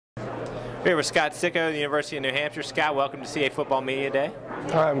We're here with Scott Sicko of the University of New Hampshire. Scott, welcome to CAA Football Media Day.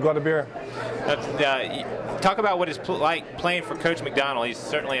 Hi, I'm glad to be here. Talk about what it's like playing for Coach McDonald. He's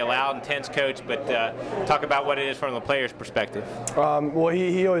certainly a loud, intense coach, but talk about what it is from the player's perspective. Well,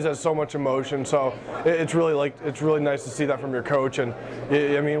 he always has so much emotion, so it's really nice to see that from your coach. And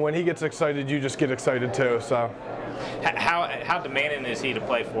I mean, when he gets excited, you just get excited too. So. How demanding is he to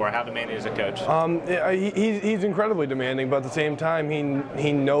play for? How demanding is a coach? He's incredibly demanding, but at the same time,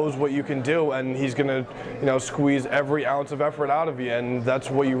 he knows what you can do, and he's going to squeeze every ounce of effort out of you, and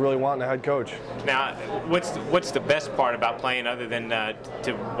that's what you really want in a head coach. Now, what's the best part about playing, other than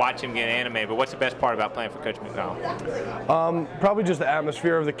to watch him get animated? But what's the best part about playing for Coach McDonald? Probably just the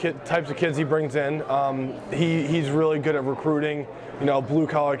atmosphere of the types of kids he brings in. He's really good at recruiting,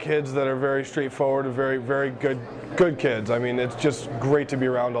 blue-collar kids that are very straightforward and very good kids. I mean, it's just great to be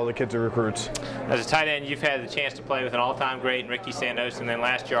around all the kids he recruits. As a tight end, you've had the chance to play with an all-time great, Ricky Sandos, and then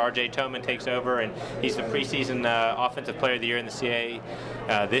last year R.J. Toman takes over, and he's the preseason Offensive Player of the Year in the CAA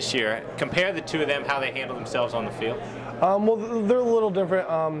this year. Compare the two of them, how they handle themselves on the field. Well, they're a little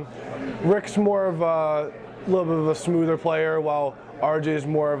different. Rick's more of a little bit of a smoother player, while RJ is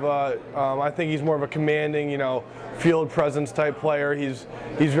more of a, I think he's more of a commanding, field presence type player. He's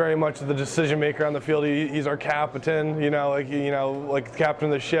very much the decision maker on the field. He's our captain, like the captain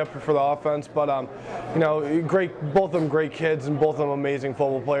of the ship for the offense. But both of them great kids, and both of them amazing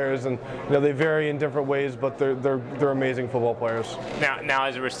football players. And they vary in different ways, but they're amazing football players. Now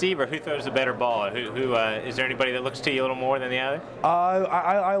as a receiver, who throws the better ball? Who is there anybody that looks to you a little more than the other?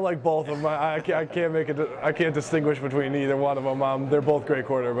 I like both of them. I can't distinguish between either one of them. They're both great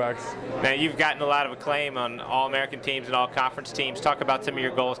quarterbacks. Now, you've gotten a lot of acclaim on All-American teams and all-conference teams. Talk about some of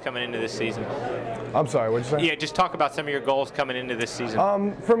your goals coming into this season. I'm sorry, what'd you say? Yeah, just talk about some of your goals coming into this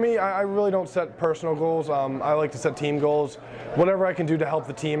season. For me, I really don't set personal goals. I like to set team goals. Whatever I can do to help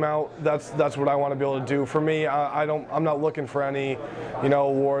the team out, that's what I want to be able to do. For me, I'm not looking for any,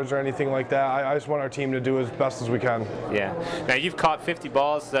 awards or anything like that. I just want our team to do as best as we can. Yeah. Now, you've caught 50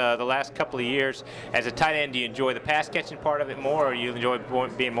 balls the last couple of years. As a tight end, do you enjoy the pass catching part of it more, or you enjoy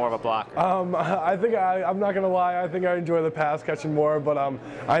being more of a blocker? I think I'm not going to lie. I think I enjoy the pass catching more, but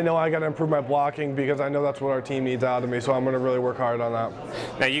I know I got to improve my blocking, because I know that's what our team needs out of me. So I'm going to really work hard on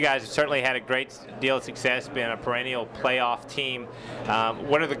that. Now, you guys have certainly had a great deal of success, being a perennial playoff team.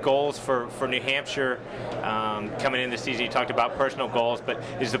 What are the goals for New Hampshire coming into the season? You talked about personal goals, but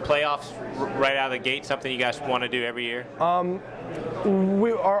is the playoffs right out of the gate something you guys want to do every year?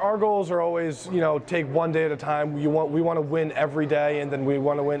 Our goals are always, take one day at a time. We want to win every day, and then we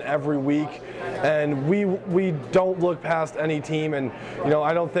want to win every week. And we don't look past any team. And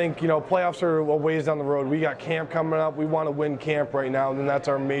I don't think playoffs are a ways down the road. We got camp coming up. We want to win camp right now, and that's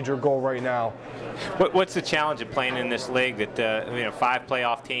our major goal right now. What's the challenge of playing in this league that 5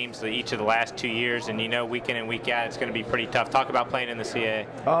 playoff teams each of the last 2 years, and week in and week out it's going to be pretty tough? Talk about playing in the CAA.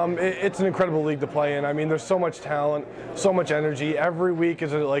 It's an incredible league to play in. I mean, there's so much talent, so much energy. Every week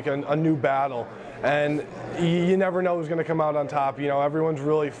is like a new battle, and you never know who's going to come out on top. Everyone's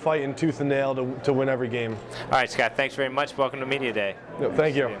really fighting tooth and nail to win every game. All right, Scott, thanks very much. Welcome to Media Day.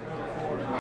 Thank you.